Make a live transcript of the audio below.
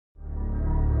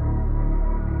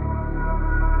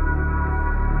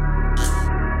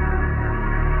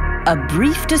A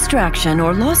brief distraction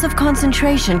or loss of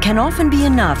concentration can often be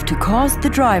enough to cause the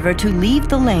driver to leave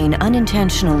the lane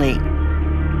unintentionally.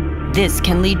 This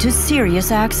can lead to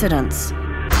serious accidents.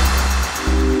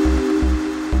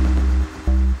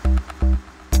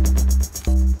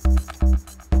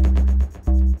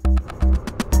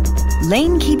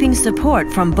 Lane keeping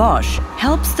support from Bosch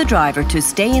helps the driver to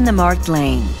stay in the marked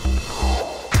lane.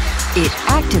 It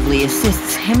actively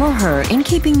assists him or her in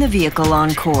keeping the vehicle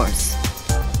on course.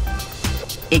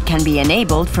 It can be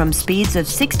enabled from speeds of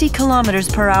 60 kilometers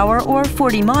per hour or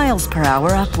 40 miles per hour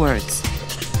upwards.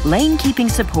 Lane keeping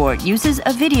support uses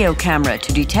a video camera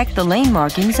to detect the lane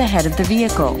markings ahead of the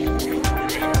vehicle.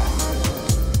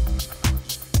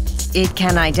 It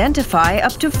can identify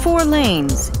up to 4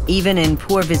 lanes, even in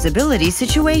poor visibility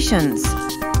situations.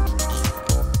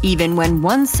 Even when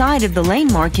one side of the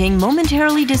lane marking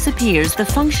momentarily disappears, the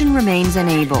function remains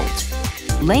enabled.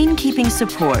 Lane keeping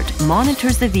support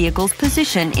monitors the vehicle's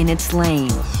position in its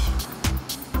lane.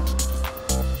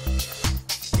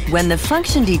 When the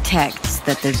function detects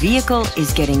that the vehicle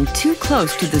is getting too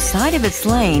close to the side of its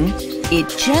lane, it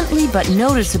gently but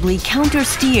noticeably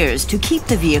countersteers to keep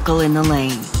the vehicle in the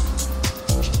lane.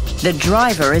 The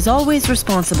driver is always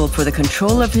responsible for the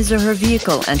control of his or her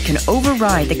vehicle and can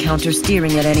override the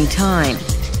countersteering at any time.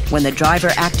 When the driver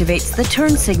activates the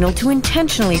turn signal to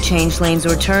intentionally change lanes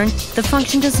or turn, the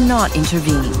function does not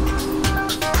intervene.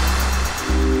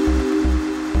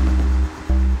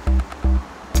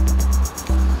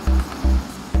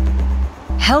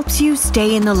 Helps you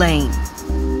stay in the lane.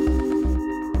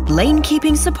 Lane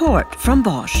keeping support from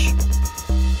Bosch.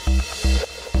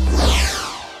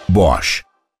 Bosch.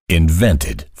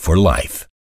 Invented for life.